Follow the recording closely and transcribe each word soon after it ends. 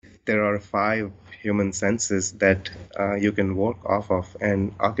there are five human senses that you can work off of,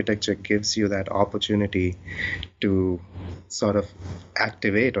 and architecture gives you that opportunity to sort of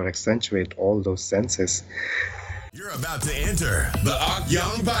activate or accentuate all those senses. You're about to enter the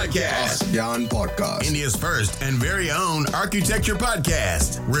Akyang Podcast. Akyang Podcast. India's first and very own architecture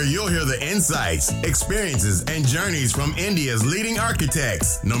podcast, where you'll hear the insights, experiences, and journeys from India's leading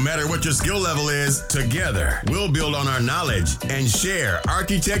architects. No matter what your skill level is, together we'll build on our knowledge and share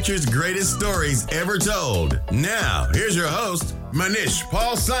architecture's greatest stories ever told. Now, here's your host, Manish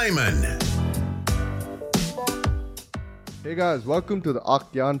Paul Simon. Hey guys, welcome to the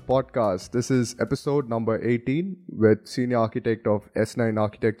Akyang Podcast. This is episode number 18 with Senior Architect of S9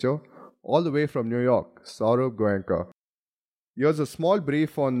 Architecture, all the way from New York, Saurabh Goenka. Here's a small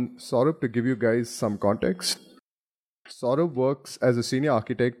brief on Saurabh to give you guys some context. Saurabh works as a Senior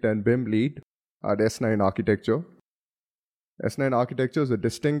Architect and BIM Lead at S9 Architecture. S9 Architecture is a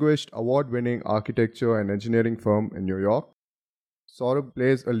distinguished award-winning architecture and engineering firm in New York. Saurabh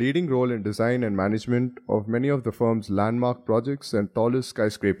plays a leading role in design and management of many of the firm's landmark projects and tallest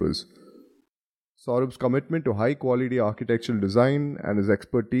skyscrapers. Saurabh's commitment to high-quality architectural design and his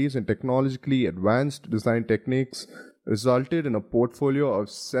expertise in technologically advanced design techniques resulted in a portfolio of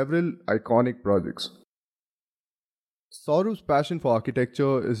several iconic projects. Saurabh's passion for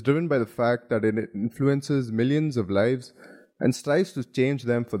architecture is driven by the fact that it influences millions of lives and strives to change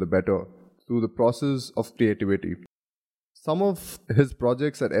them for the better through the process of creativity. Some of his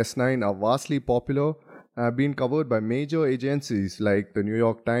projects at S9 are vastly popular and have been covered by major agencies like the New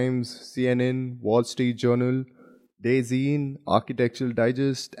York Times, CNN, Wall Street Journal, Dazine, Architectural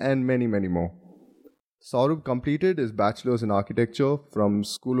Digest, and many, many more. Saurabh completed his bachelor's in architecture from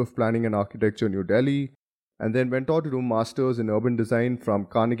School of Planning and Architecture, New Delhi, and then went on to do masters in urban design from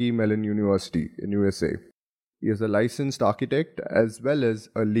Carnegie Mellon University in USA. He is a licensed architect as well as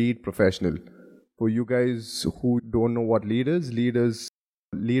a lead professional. For you guys who don't know what lead is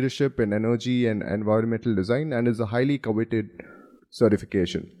leadership in energy and environmental design and is a highly coveted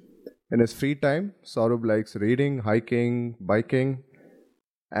certification. In his free time, Saurabh likes reading, hiking, biking,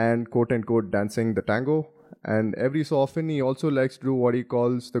 and quote-unquote dancing the tango. And every so often, he also likes to do what he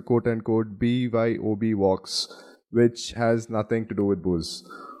calls the quote-unquote BYOB walks, which has nothing to do with booze.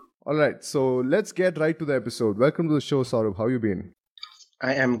 Alright, so let's get right to the episode. Welcome to the show, Saurabh. How you been?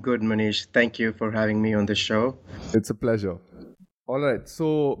 I am good, Manish. Thank you for having me on the show. It's a pleasure. Alright,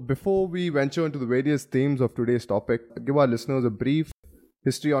 so before we venture into the various themes of today's topic, give our listeners a brief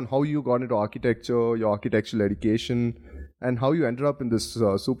history on how you got into architecture, your architectural education, and how you ended up in this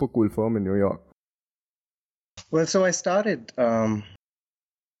super cool firm in New York. Well, so I started,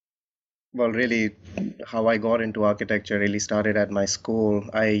 really, how I got into architecture really started at my school.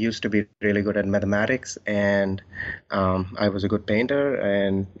 I used to be really good at mathematics, and I was a good painter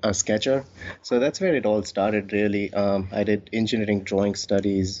and a sketcher. So that's where it all started, really. I did engineering drawing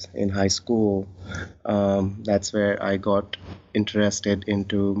studies in high school. That's where I got interested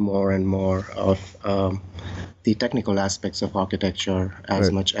into more and more of the technical aspects of architecture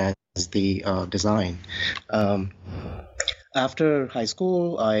as much as the design. After high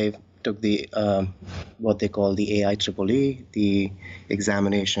school, I took the what they call the AIEEE, the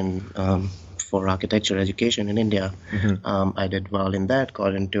examination for architecture education in India. Mm-hmm. I did well in that,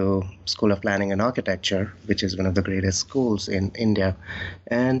 got into School of Planning and Architecture, which is one of the greatest schools in India.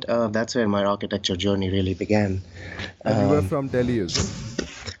 And that's where my architecture journey really began. And you were from Delhi as well?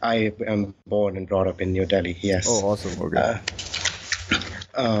 I am born and brought up in New Delhi, yes. Oh, awesome. Okay.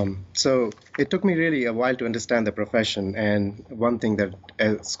 So it took me really a while to understand the profession, and one thing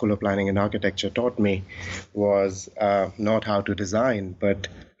that School of Planning and Architecture taught me was not how to design, but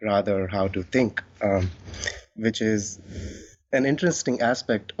rather how to think, which is an interesting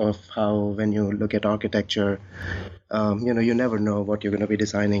aspect of how when you look at architecture, you never know what you're going to be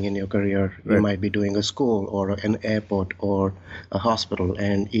designing in your career. Right. You might be doing a school or an airport or a hospital,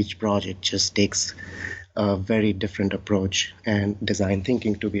 and each project just takes a very different approach and design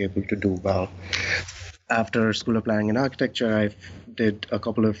thinking to be able to do well. After School of Planning and Architecture, I did a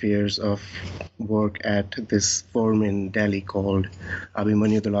couple of years of work at this firm in Delhi called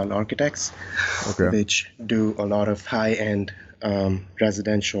Abhimanyu Dalal Architects, which do a lot of high-end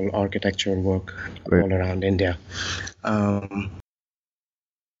residential architecture work all around India.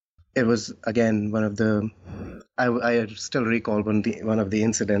 It was, again, one of the... I still recall one of the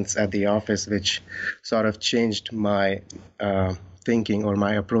incidents at the office which sort of changed my thinking or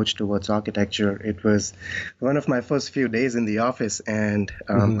my approach towards architecture. It was one of my first few days in the office, and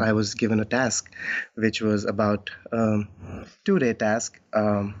I was given a task which was about 2-day task.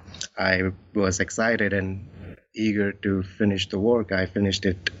 I was excited and eager to finish the work. I finished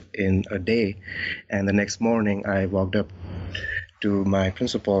it in a day, and the next morning I walked up to my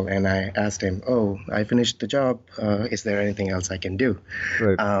principal and I asked him, "Oh, I finished the job. Is there anything else I can do?"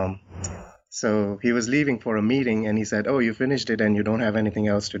 Right. So he was leaving for a meeting and he said, "Oh, you finished it and you don't have anything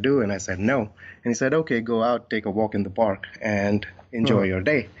else to do?" And I said, "No." And he said, "Okay, go out, take a walk in the park and enjoy your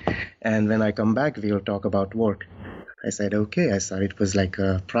day. And when I come back, we'll talk about work." I said, "Okay." I saw it was like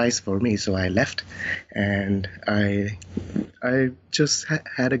a prize for me. So I left and I just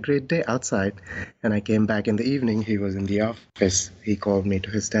had a great day outside. And I came back in the evening. He was in the office. He called me to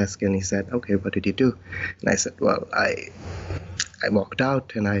his desk and he said, "Okay, what did you do?" And I said, "Well, I walked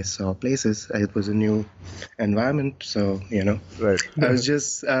out and I saw places. It was a new environment. So, Right. I was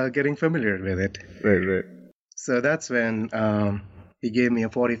just getting familiar with it." Right. So that's when he gave me a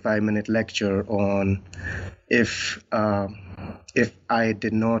 45-minute lecture on if I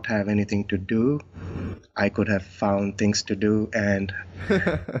did not have anything to do, I could have found things to do, and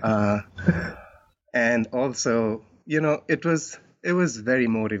and also, it was very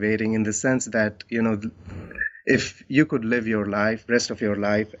motivating in the sense that, if you could live your rest of your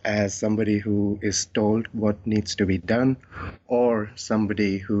life as somebody who is told what needs to be done, or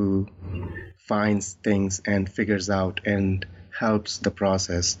somebody who finds things and figures out and helps the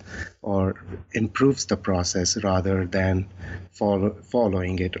process or improves the process rather than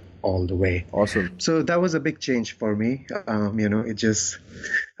following it all the way. Awesome. So that was a big change for me. It just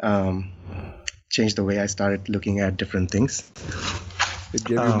changed the way I started looking at different things. It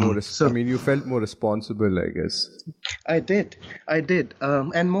gave you more. You felt more responsible, I guess. I did,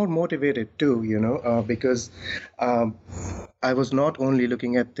 and more motivated too. Because I was not only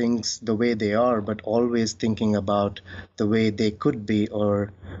looking at things the way they are, but always thinking about the way they could be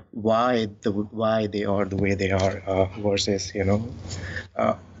or why they are the way they are, versus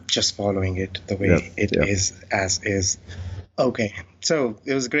just following it the way it is as is. Okay, so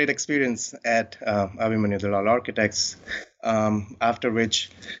it was a great experience at Abhimanyu Dalal Architects, after which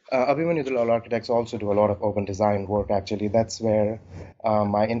Abhimanyu Dalal Architects also do a lot of urban design work, actually. That's where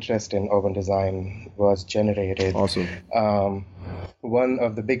my interest in urban design was generated. Awesome. One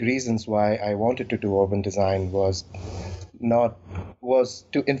of the big reasons why I wanted to do urban design was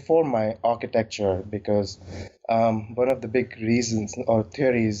to inform my architecture, because one of the big reasons, or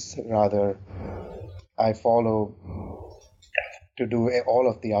theories rather, I follow to do all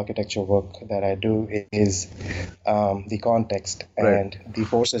of the architecture work that I do is the context and the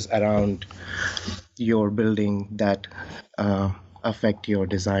forces around your building that affect your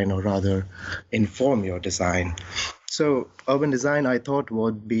design, or rather inform your design. So urban design, I thought,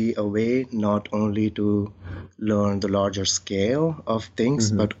 would be a way not only to learn the larger scale of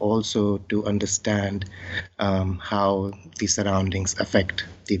things, but also to understand how the surroundings affect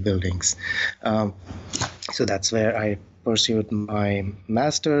the buildings. So that's where I pursued my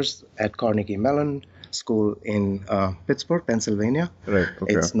master's at Carnegie Mellon School in Pittsburgh, Pennsylvania. Right.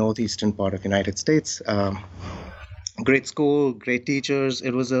 Okay. It's northeastern part of the United States. Great school, great teachers.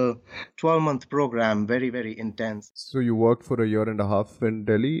 It was a 12-month program, very, very intense. So you worked for a year and a half in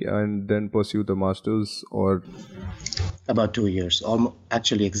Delhi and then pursued the master's, or? About 2 years,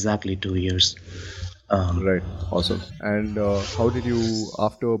 actually exactly 2 years. Right. Awesome. And how did you,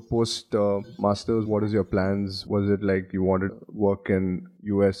 after post-masters, what is your plans? Was it like you wanted to work in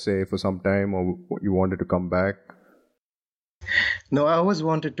USA for some time, or you wanted to come back? No, I always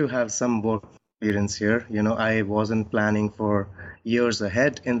wanted to have some work experience here. I wasn't planning for years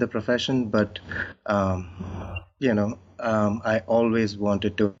ahead in the profession, but I always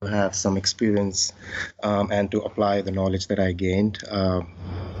wanted to have some experience and to apply the knowledge that I gained.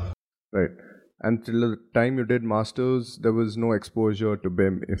 Right. And till the time you did masters, there was no exposure to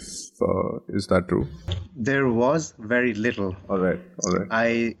BIM. Is that true? There was very little. All right.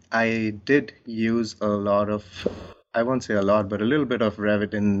 I did use a lot of, I won't say a lot, but a little bit of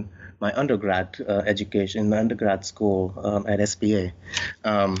Revit in my undergrad education, in my undergrad school at SPA.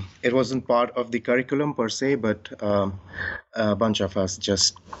 It wasn't part of the curriculum per se, but a bunch of us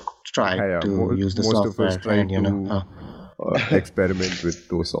just tried to use the software. Most of us tried to experiment with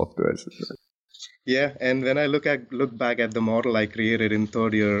those softwares. Yeah, and when I look back at the model I created in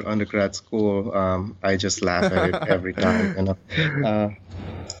third year undergrad school, I just laugh at it every time.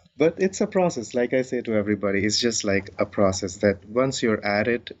 But it's a process, like I say to everybody. It's just like a process that once you're at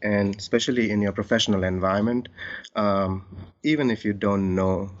it, and especially in your professional environment, even if you don't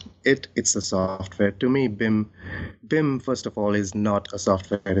know it, it's a software. To me, BIM, first of all, is not a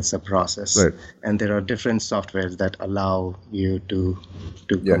software, it's a process. Right. And there are different softwares that allow you to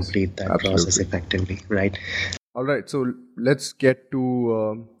complete that process effectively, right? All right, so let's get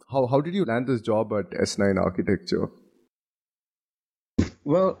to How did you land this job at S9 Architecture?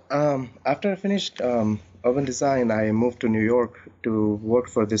 Well, after I finished urban design, I moved to New York to work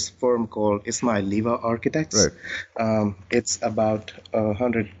for this firm called Ismail Leva Architects. Right. It's about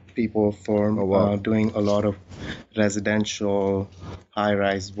 100 people firm. Oh, wow. Doing a lot of residential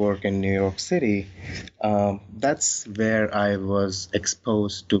high-rise work in New York City. That's where I was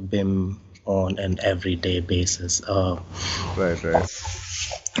exposed to BIM on an everyday basis. Right.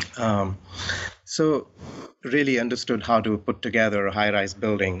 So really understood how to put together a high-rise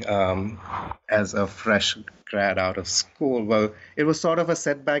building as a fresh grad out of school. Well, it was sort of a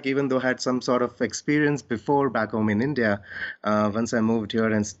setback, even though I had some sort of experience before back home in India. Once I moved here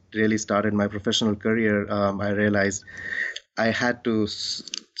and really started my professional career, I realized I had to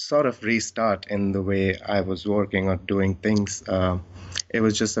sort of restart in the way I was working or doing things. It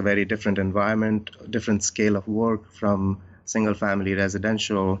was just a very different environment, different scale of work, from single family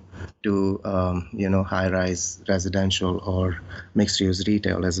residential to high-rise residential or mixed-use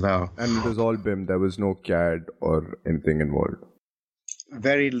retail as well. And it was all BIM. There was no CAD or anything involved.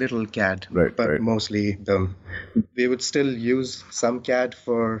 Very little CAD, Right, but right. mostly we would still use some CAD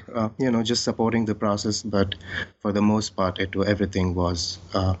for just supporting the process, but for the most part everything was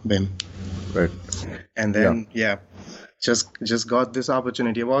BIM. Right. And then just got this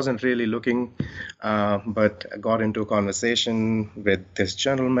opportunity. I wasn't really looking, but I got into a conversation with this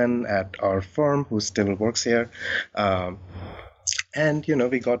gentleman at our firm who still works here. And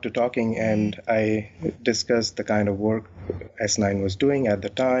we got to talking, and I discussed the kind of work S9 was doing at the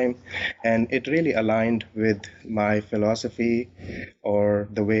time, and it really aligned with my philosophy or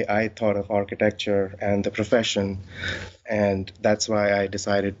the way I thought of architecture and the profession, and that's why I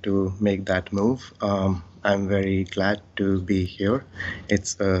decided to make that move. I'm very glad to be here.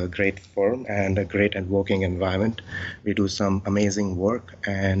 It's a great firm and a great and working environment. We do some amazing work,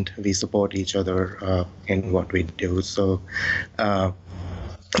 and we support each other in what we do. So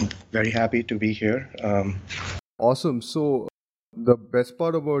very happy to be here. Awesome. So the best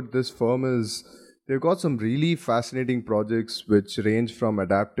part about this firm is they've got some really fascinating projects which range from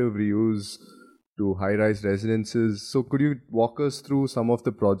adaptive reuse to high-rise residences. So could you walk us through some of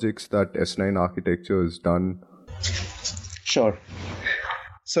the projects that S9 Architecture has done? Sure.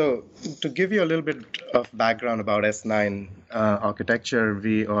 So to give you a little bit of background about S9 Architecture,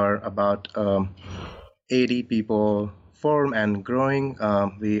 we are about 80 people firm and growing.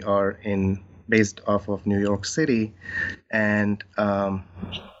 We are based off of New York City, and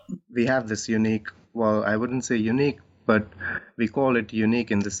we have this unique, well, I wouldn't say unique, but we call it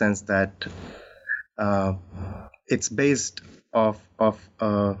unique in the sense that it's based off of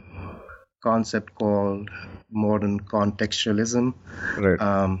a concept called modern contextualism.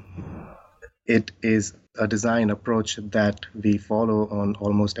 Right. It is a design approach that we follow on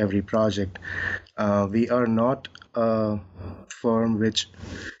almost every project. We are not a firm which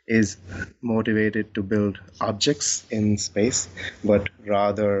is motivated to build objects in space, but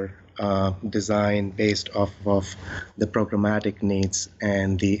rather design based off of the programmatic needs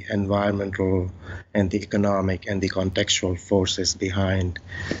and the environmental and the economic and the contextual forces behind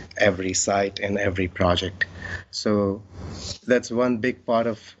every site and every project. So that's one big part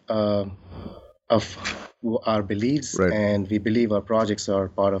of our beliefs, Right. and we believe our projects are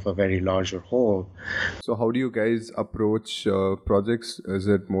part of a very larger whole. So how do you guys approach projects? Is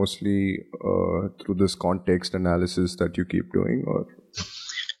it mostly through this context analysis that you keep doing, or?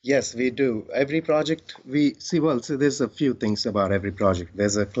 Yes, we do. Every project we see, so there's a few things about every project.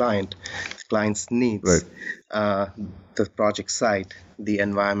 There's a client's needs, the project site, the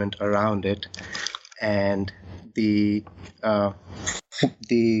environment around it, and the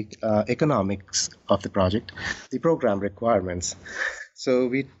economics of the project, the program requirements. So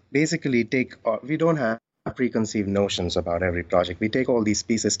we basically we don't have preconceived notions about every project. We take all these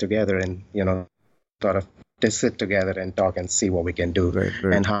pieces together and, sort of just sit together and talk and see what we can do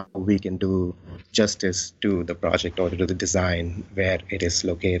and how we can do justice to the project or to the design where it is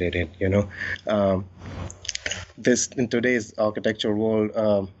located in, this in today's architectural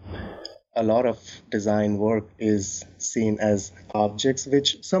world, a lot of design work is seen as objects,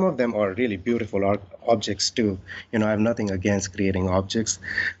 which some of them are really beautiful objects too. I have nothing against creating objects,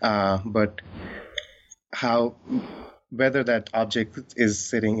 but whether that object is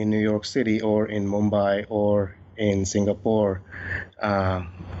sitting in New York City or in Mumbai or in Singapore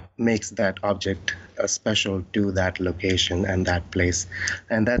makes that object special to that location and that place.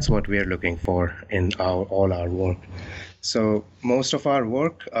 And that's what we're looking for in all our work. So most of our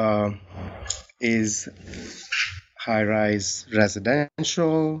work is high-rise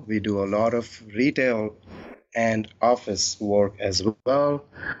residential. We do a lot of retail and office work as well.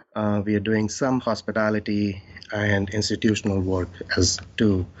 We are doing some hospitality and institutional work as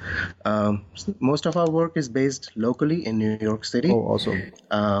too. Most of our work is based locally in New York City, Oh, awesome.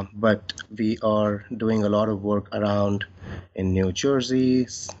 but we are doing a lot of work around in New Jersey,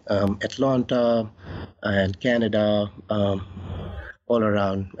 Atlanta, and Canada, all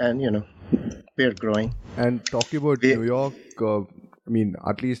around. And we're growing. And talking about We, New York, I mean,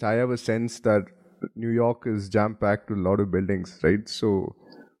 at least I have a sense that New York is jam packed with a lot of buildings, right? So,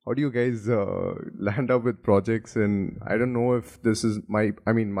 how do you guys land up with projects? And I don't know if this is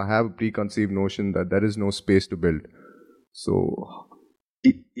I mean, I have a preconceived notion that there is no space to build. So,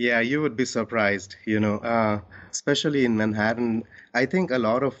 Yeah, you would be surprised, especially in Manhattan. I think a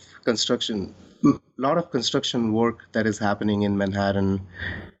lot of construction work that is happening in Manhattan,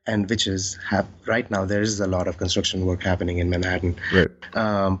 and which is right now, there is a lot of construction work happening in Manhattan. right.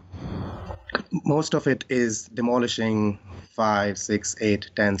 Um, Most of it is demolishing 5, 6,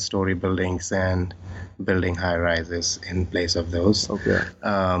 8, 10-story buildings and building high rises in place of those. Okay.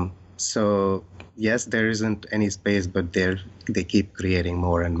 So yes, there isn't any space, but they keep creating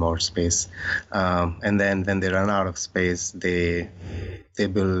more and more space. And then when they run out of space, they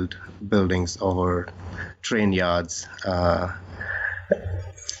build buildings over train yards.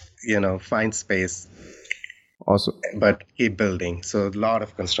 Find space, Awesome. but keep building. So a lot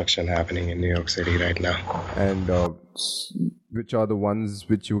of construction happening in New York City right now. And which are the ones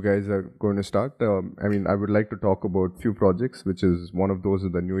which you guys are going to start? I mean, I would like to talk about few projects, which is one of those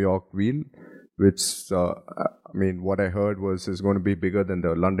is the New York Wheel, which I mean, what I heard was is going to be bigger than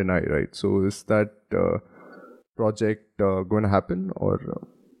the London Eye, right? So is that project going to happen or?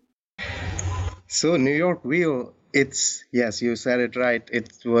 So New York Wheel, yes, you said it right.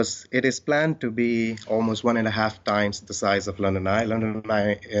 It is planned to be almost 1.5 times the size of London Eye. London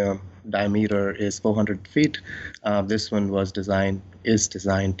Eye diameter is 400 feet. This one is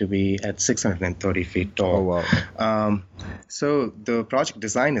designed to be at 630 feet tall. Oh wow! So the project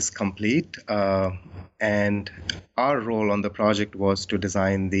design is complete, and our role on the project was to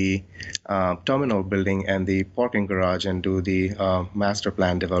design the terminal building and the parking garage and do the master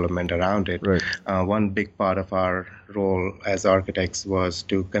plan development around it. Right. One big part of our role as architects was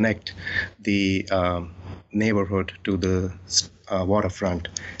to connect the neighborhood to the waterfront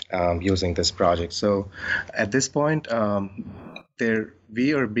using this project. So at this point,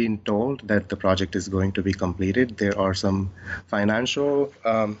 we are being told that the project is going to be completed. There are some financial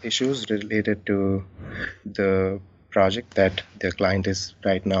issues related to the project that the client is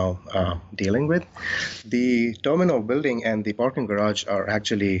right now dealing with. The terminal building and the parking garage are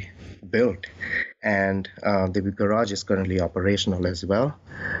actually built, and the garage is currently operational as well.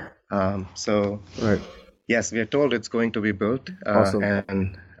 So Right. yes, we are told it's going to be built, Awesome.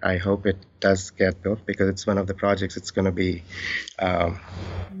 and I hope it does get built because it's one of the projects. It's going to be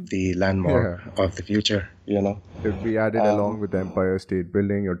the landmark of the future. It'll be added along with the Empire State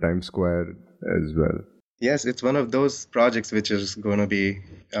Building or Times Square as well. Yes, it's one of those projects which is going to be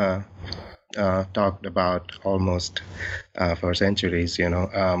talked about almost for centuries.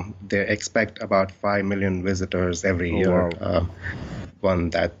 They expect about 5 million visitors every year. Wow.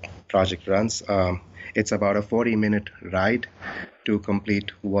 When that project runs, it's about a 40-minute ride to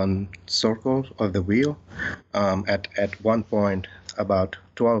complete one circle of the wheel. At one point, about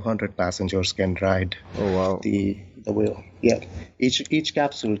 1,200 passengers can ride Oh wow! the wheel. Yeah, each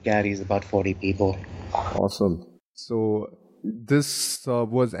capsule carries about 40 people. Awesome. So this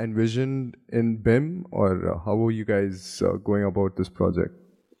was envisioned in BIM, or how were you guys going about this project?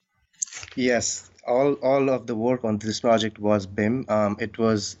 Yes, all of the work on this project was BIM.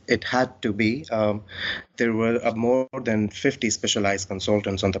 It had to be. There were more than 50 specialized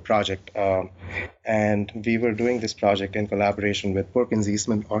consultants on the project, and we were doing this project in collaboration with Perkins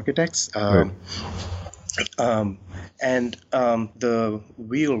Eastman Architects. Right. And the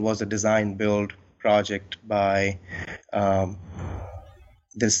wheel was a design build project by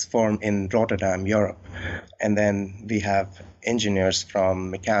this firm in Rotterdam, Europe. And then we have engineers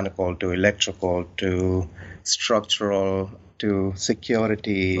from mechanical to electrical to structural to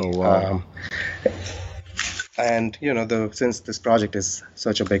security. Oh wow! And since this project is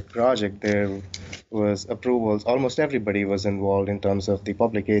such a big project, there was approvals. Almost everybody was involved in terms of the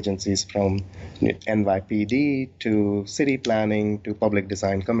public agencies, from NYPD to city planning to Public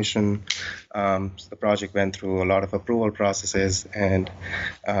Design Commission. So the project went through a lot of approval processes, and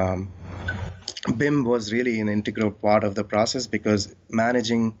BIM was really an integral part of the process because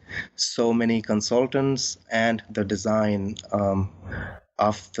managing so many consultants and the design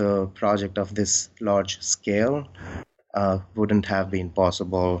of the project of this large scale wouldn't have been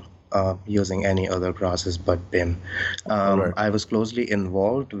possible using any other process but BIM. Right. I was closely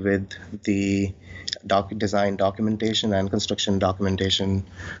involved with the design documentation and construction documentation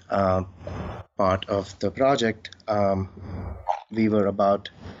part of the project. We were about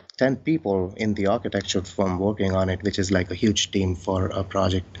 10 people in the architecture firm working on it, which is like a huge team for a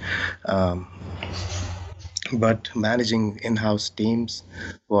project. But managing in-house teams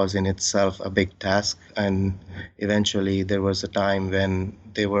was in itself a big task, and eventually there was a time when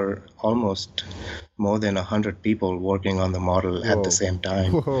there were almost more than 100 people working on the model at the same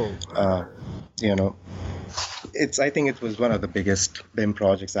time. Whoa. You know, I think it was one of the biggest BIM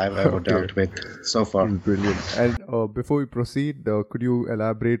projects I've ever dealt with so far. Brilliant. And before we proceed, could you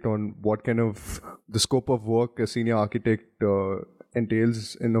elaborate on what kind of the scope of work a senior architect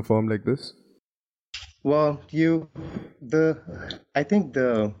entails in a firm like this? Well, I think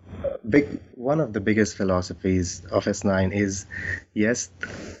one of the biggest philosophies of S9 is, yes,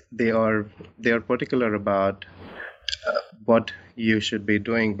 they are particular about what you should be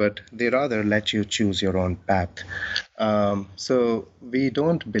doing, but they rather let you choose your own path. So we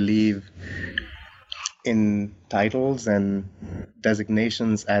don't believe in titles and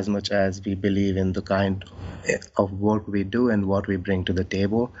designations as much as we believe in the kind of work we do and what we bring to the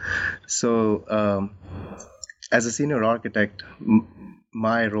table. So as a senior architect,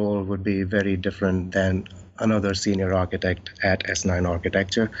 my role would be very different than another senior architect at S9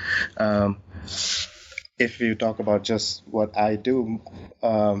 Architecture. If you talk about just what I do,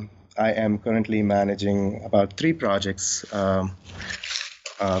 I am currently managing about 3 projects. A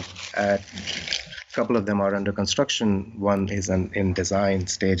couple of them are under construction. One is in design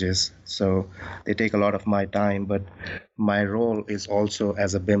stages, so they take a lot of my time. But my role is also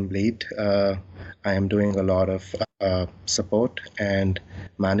as a BIM lead. I am doing a lot of support and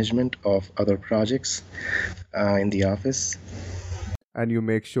management of other projects in the office. And you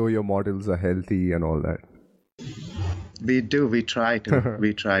make sure your models are healthy and all that. We do. We try to.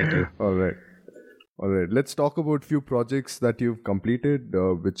 We try to. All right. Let's talk about few projects that you've completed,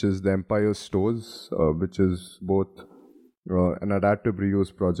 which is the Empire Stores, which is both an adaptive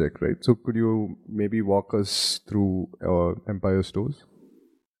reuse project, right? So could you maybe walk us through Empire Stores?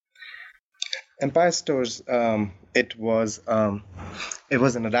 Empire Stores, it was an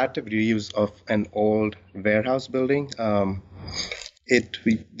adaptive reuse of an old warehouse building. It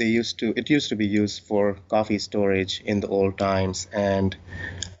used to be used for coffee storage in the old times, and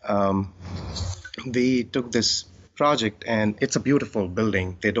we took this project, and it's a beautiful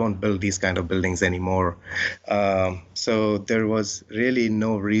building. They don't build these kind of buildings anymore. So there was really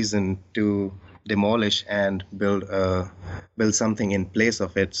no reason to demolish and build something in place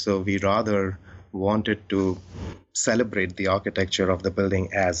of it. So we rather wanted to celebrate the architecture of the building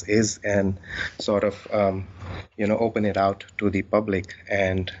as is, and sort of open it out to the public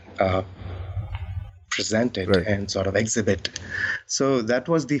and present it, right, and sort of exhibit. So that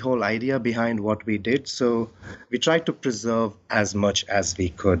was the whole idea behind what we did. So we tried to preserve as much as we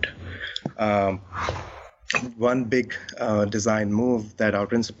could. One big design move that our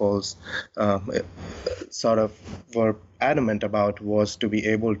principals sort of were adamant about was to be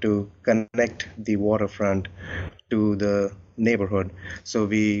able to connect the waterfront to the neighborhood. So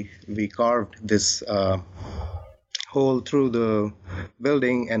we carved this hole through the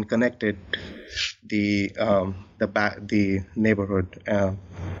building and connected the neighborhood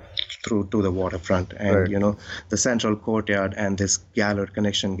through to the waterfront, and right, the central courtyard and this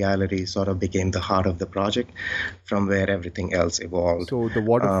connection gallery sort of became the heart of the project, from where everything else evolved. So the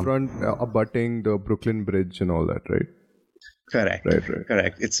waterfront abutting the Brooklyn Bridge and all that, right? Correct. Right.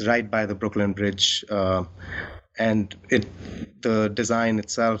 Correct. It's right by the Brooklyn Bridge, and the design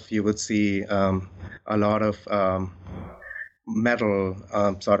itself, you would see a lot of metal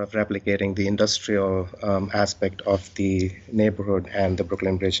sort of replicating the industrial aspect of the neighborhood and the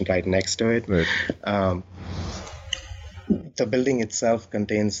Brooklyn Bridge right next to it. Right. The building itself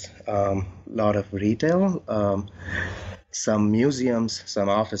contains a lot of retail, some museums, some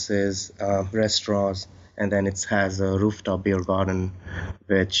offices, restaurants, and then it has a rooftop beer garden,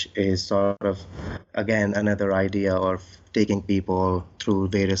 which is sort of, again, another idea of taking people through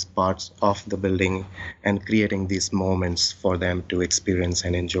various parts of the building and creating these moments for them to experience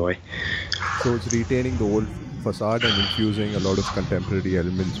and enjoy. So it's retaining the old facade and infusing a lot of contemporary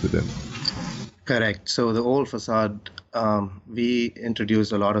elements within. Correct. So the old facade, we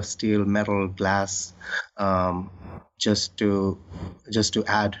introduced a lot of steel, metal, glass, just to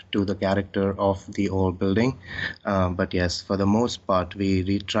add to the character of the old building. But yes, for the most part,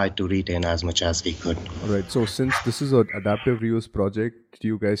 we tried to retain as much as we could. All right. So since this is an adaptive reuse project, do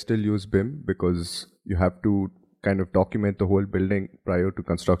you guys still use BIM? Because you have to kind of document the whole building prior to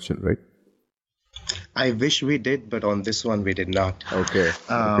construction, right? I wish we did, but on this one we did not. Okay.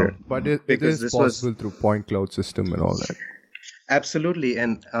 But it Because is this was possible through point cloud system and all that. absolutely,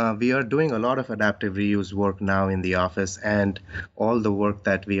 and we are doing a lot of adaptive reuse work now in the office, and all the work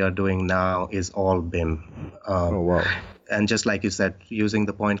that we are doing now is all BIM. Oh, wow. And just like you said, using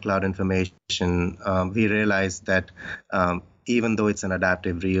the point cloud information, we realized that even though it's an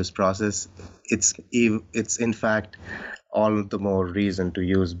adaptive reuse process, it's in fact all the more reason to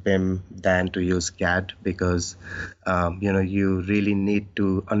use BIM than to use CAD, because you really need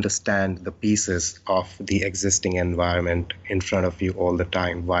to understand the pieces of the existing environment in front of you all the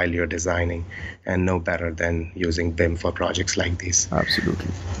time while you're designing, and no better than using BIM for projects like these.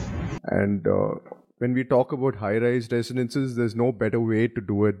 Absolutely. And when we talk about high-rise residences, there's no better way to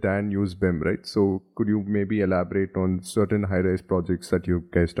do it than use BIM, right? So could you maybe elaborate on certain high-rise projects that you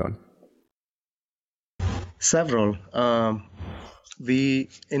guys done? Several.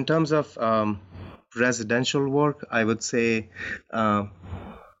 In terms of residential work, I would say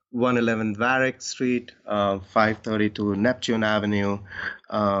 111 Varick Street, 532 Neptune Avenue,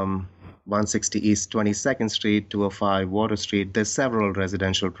 160 East 22nd Street, 205 Water Street. There's several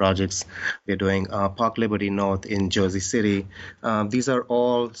residential projects we're doing. Park Liberty North in Jersey City. These are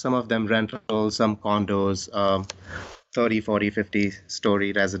all, some of them rentals, some condos, 30, 40,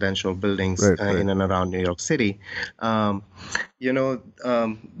 50-story residential buildings in and around New York City. The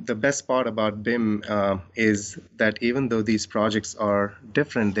best part about BIM is that even though these projects are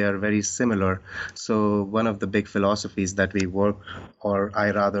different, they are very similar. So one of the big philosophies that we work, or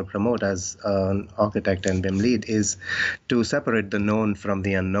I rather promote as an architect and BIM lead, is to separate the known from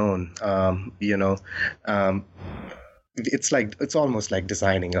the unknown. It's almost like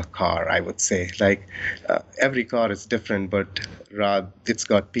designing a car, I would say. Every car is different, but it's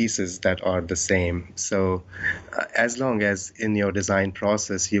got pieces that are the same. So as long as in your design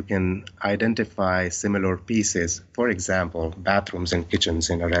process you can identify similar pieces, for example, bathrooms and kitchens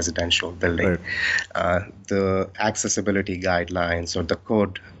in a residential building, the accessibility guidelines or the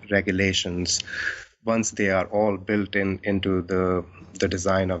code regulations, once they are all built into the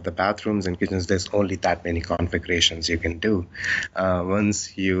design of the bathrooms and kitchens, there's only that many configurations you can do.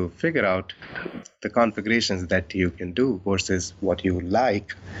 Once you figure out the configurations that you can do versus what you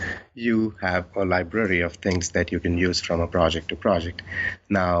like, you have a library of things that you can use from a project to project.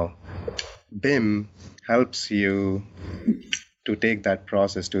 Now, BIM helps you to take that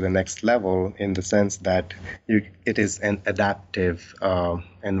process to the next level, in the sense that it is an adaptive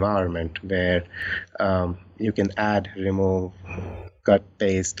environment where you can add, remove, cut,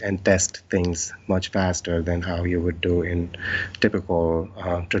 paste, and test things much faster than how you would do in typical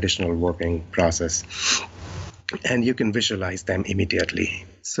traditional working process. And you can visualize them immediately.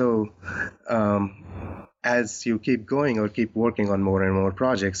 So as you keep going or keep working on more and more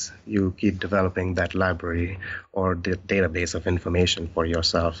projects, you keep developing that library or the database of information for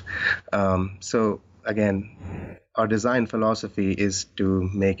yourself. So again, our design philosophy is to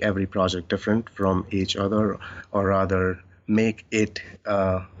make every project different from each other, or rather make it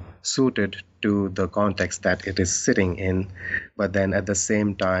suited to the context that it is sitting in, but then at the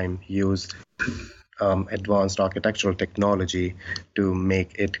same time use advanced architectural technology to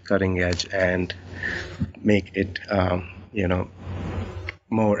make it cutting edge and make it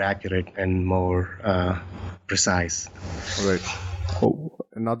more accurate and more precise. Right. Oh,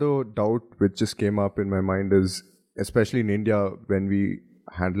 another doubt which just came up in my mind is, especially in India, when we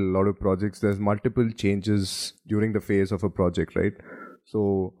handle a lot of projects, there's multiple changes during the phase of a project, right?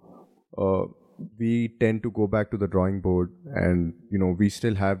 So we tend to go back to the drawing board, and we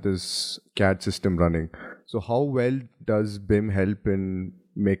still have this CAD system running. So how well does BIM help in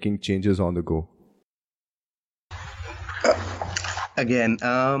making changes on the go? Again,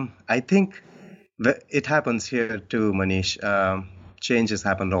 I think it happens here too, Manish. Changes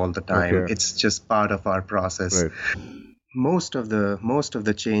happen all the time. Okay. It's just part of our process. Right. Most of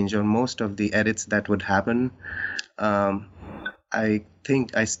the change, or most of the edits that would happen, I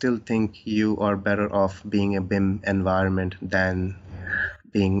still think you are better off being a BIM environment than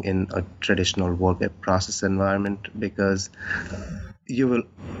being in a traditional work process environment, because you will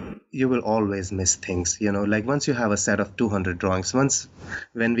always miss things. Like once you have a set of 200 drawings,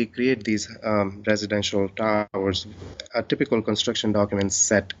 when we create these residential towers, a typical construction document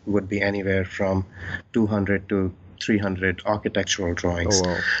set would be anywhere from 200 to 300 architectural drawings. Oh,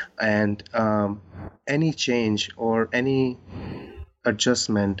 wow. And any change or any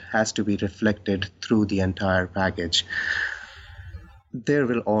adjustment has to be reflected through the entire package. There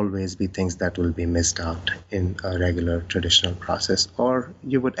will always be things that will be missed out in a regular traditional process, or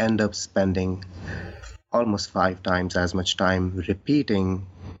you would end up spending almost 5 times as much time repeating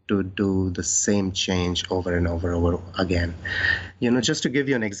to do the same change over and over again. Just to give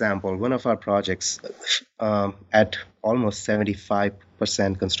you an example, one of our projects, at almost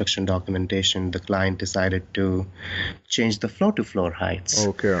 75% construction documentation, the client decided to change the floor-to-floor heights.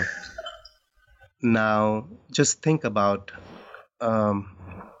 Okay. Now, just think about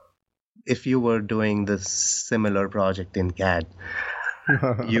if you were doing this similar project in CAD,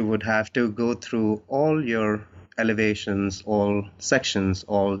 you would have to go through all your elevations, all sections,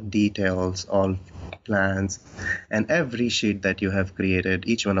 all details, all plans, and every sheet that you have created,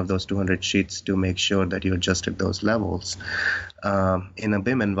 each one of those 200 sheets, to make sure that you adjusted those levels. In a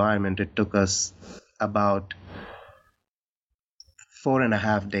BIM environment, it took us about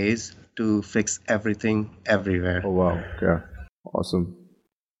 4.5 days to fix everything everywhere. Oh, wow. Yeah. Awesome.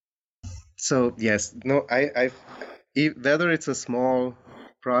 So yes, no, whether it's a small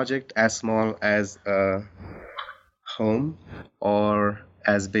project, as small as a home, or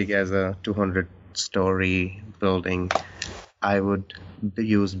as big as a 200-story building, I would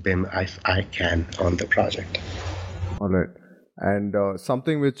use BIM if I can on the project. All right. And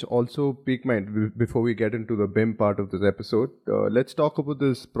something which also piqued my before we get into the BIM part of this episode, let's talk about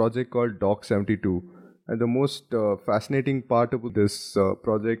this project called Dock 72. And the most fascinating part about this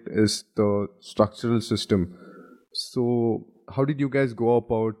project is the structural system. So, how did you guys go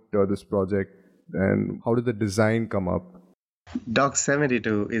about this project, and how did the design come up? Dock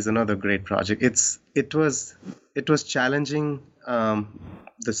 72 is another great project. It was challenging,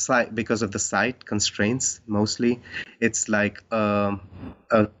 the site, because of the site constraints. Mostly, it's like a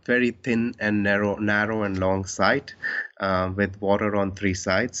very thin and narrow and long site with water on 3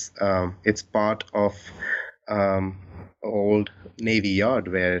 sides. It's part of old Navy yard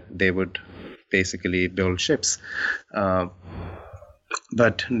where they would basically build ships.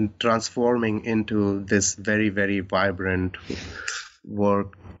 But transforming into this very, very vibrant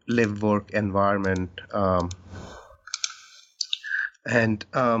live-work environment. And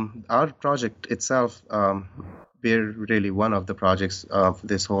our project itself, we're really one of the projects of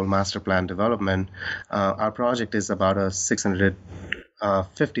this whole master plan development. Our project is about a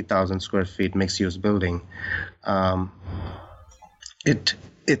 650,000 square feet mixed-use building.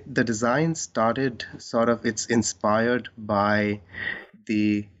 The design started it's inspired by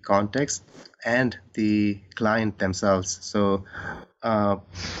the context and the client themselves. So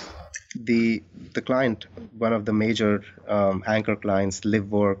the client, one of the major anchor clients,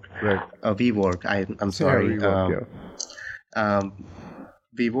 WeWork. I'm sorry.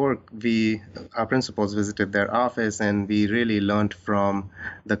 WeWork, our principals visited their office, and we really learned from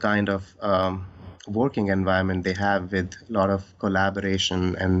the kind of working environment they have, with a lot of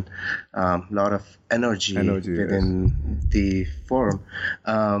collaboration and a lot of energy within the firm.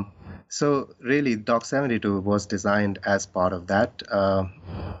 So really, Dock 72 was designed as part of that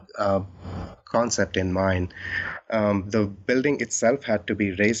concept in mind. The building itself had to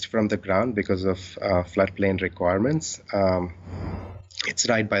be raised from the ground because of floodplain requirements. It's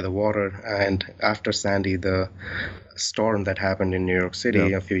right by the water, and after Sandy, the storm that happened in New York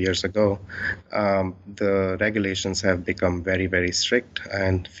City a few years ago, the regulations have become very, very strict,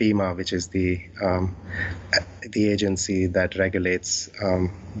 and FEMA, which is the agency that regulates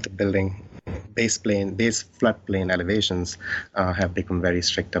the building base floodplain elevations, have become very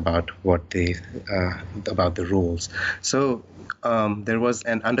strict about about the rules. So there was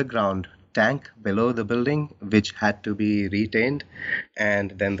an underground tank below the building which had to be retained,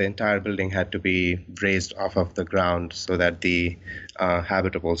 and then the entire building had to be raised off of the ground so that the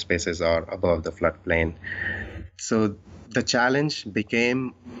habitable spaces are above the floodplain. So the challenge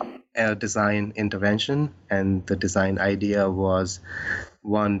became a design intervention, and the design idea was,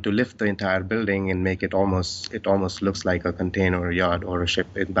 one, to lift the entire building and make it almost looks like a container yard or a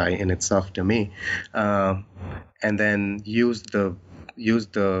ship in itself to me, and then use the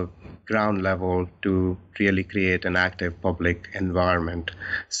ground level to really create an active public environment.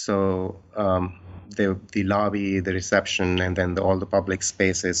 So the lobby, the reception, and then all the public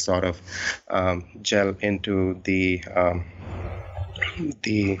spaces sort of gel into the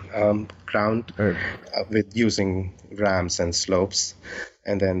ground with using ramps and slopes,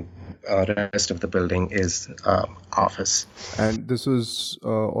 and then the rest of the building is office. And this was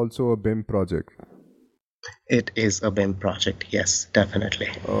also a BIM project. It is a BIM project, yes,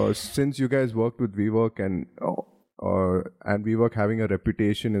 definitely. Since you guys worked with WeWork and WeWork having a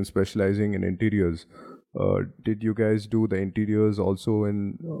reputation in specializing in interiors, did you guys do the interiors also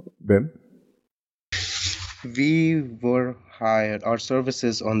in BIM? We were hired. Our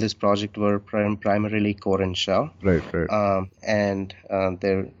services on this project were primarily core and shell. Right. And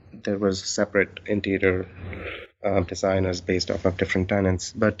there was separate interior designers based off of different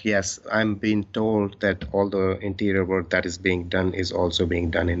tenants. But yes, I'm being told that all the interior work that is being done is also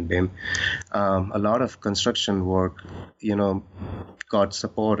being done in BIM. A lot of construction work, got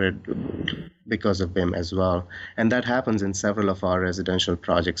supported because of BIM as well. And that happens in several of our residential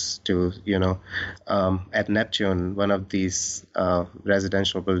projects too. At Neptune, one of these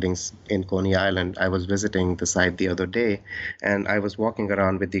residential buildings in Coney Island, I was visiting the site the other day, and I was walking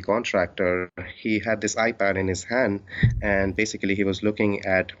around with the contractor. He had this iPad in his hand, and basically he was looking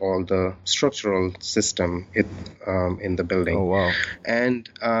at all the structural system in the building. Oh, wow. And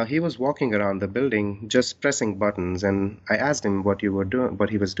he was walking around the building just pressing buttons, and I asked him what he was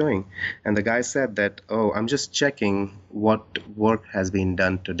doing, and the guy said that, I'm just checking what work has been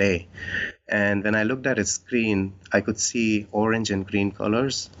done today. And when I looked at his screen, I could see orange and green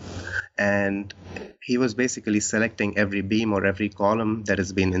colors, and he was basically selecting every beam or every column that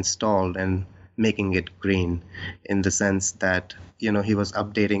has been installed and making it green, in the sense that he was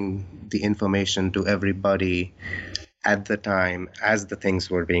updating the information to everybody at the time as the things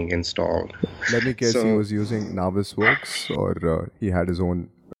were being installed. Let me guess, he was using Navisworks, or he had his own?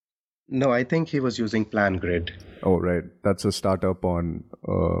 No, I think he was using PlanGrid. Oh, right. That's a startup on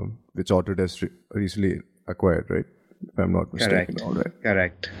which Autodesk recently acquired, right? If I'm not mistaken. Correct. All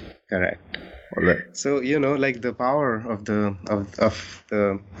right. Correct. All right. So like the power of the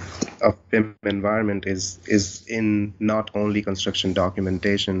BIM environment is in not only construction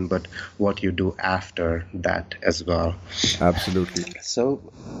documentation, but what you do after that as well. Absolutely. So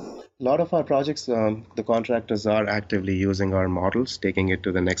a lot of our projects, the contractors are actively using our models, taking it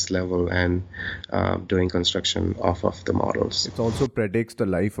to the next level, and doing construction off of the models. It also predicts the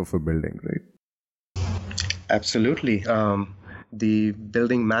life of a building, right? Absolutely. The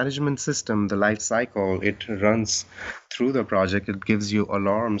building management system, the life cycle, it runs through the project. It gives you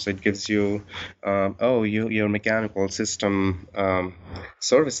alarms. It gives you, your mechanical system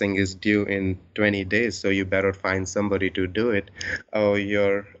servicing is due in 20 days, so you better find somebody to do it. Oh,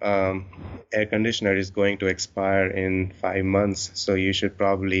 your air conditioner is going to expire in 5 months, so you should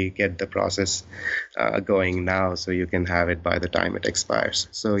probably get the process going now so you can have it by the time it expires.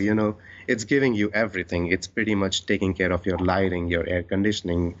 So, it's giving you everything. It's pretty much taking care of your lighting, your air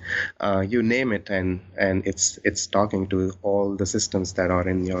conditioning, you name it, and it's talking to all the systems that are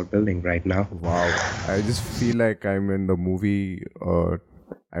in your building right now. Wow. I just feel like I'm in the movie,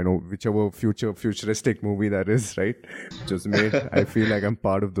 I know whichever futuristic movie that is, right? Just made. I feel like I'm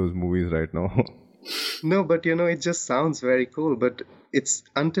part of those movies right now. No, but it just sounds very cool, but it's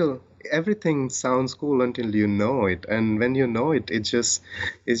until everything sounds cool until you know it, and when you know it, it just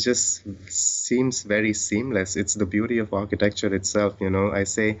seems very seamless. It's the beauty of architecture itself. I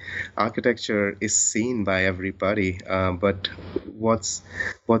say architecture is seen by everybody, but what's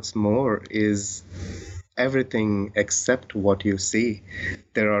more is everything except what you see.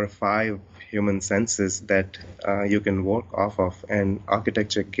 There are 5 human senses that you can work off of, and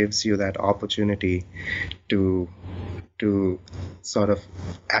architecture gives you that opportunity to sort of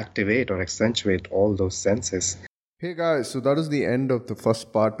activate or accentuate all those senses. Hey guys, so that is the end of the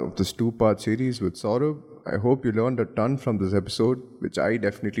first part of this 2-part series with Saurabh. I hope you learned a ton from this episode, which I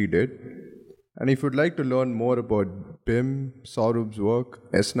definitely did. And if you'd like to learn more about BIM, Saurabh's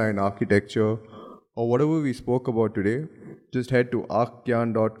work, S9 architecture, or whatever we spoke about today, just head to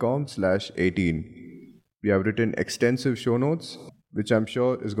arcgyan.com/18. We have written extensive show notes, which I'm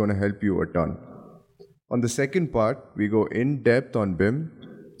sure is going to help you a ton. On the second part, we go in depth on BIM,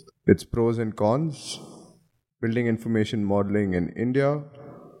 its pros and cons, building information modeling in India,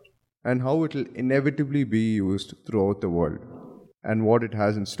 and how it will inevitably be used throughout the world, and what it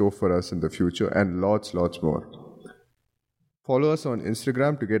has in store for us in the future, and lots more. Follow us on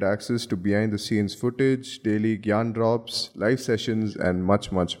Instagram to get access to behind the scenes footage, daily Gyan drops, live sessions, and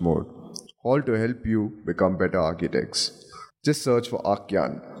much more. All to help you become better architects. Just search for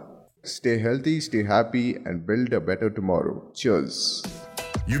ArcGyan. Stay healthy, stay happy, and build a better tomorrow. Cheers.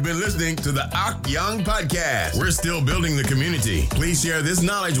 You've been listening to the ArcGyan Podcast. We're still building the community. Please share this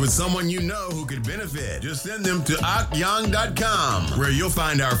knowledge with someone you know who could benefit. Just send them to arcgyan.com, where you'll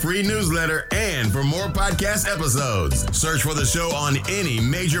find our free newsletter, and for more podcast episodes, search for the show on any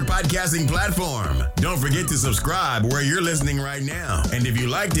major podcasting platform. Don't forget to subscribe where you're listening right now. And if you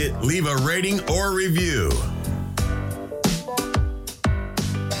liked it, leave a rating or review.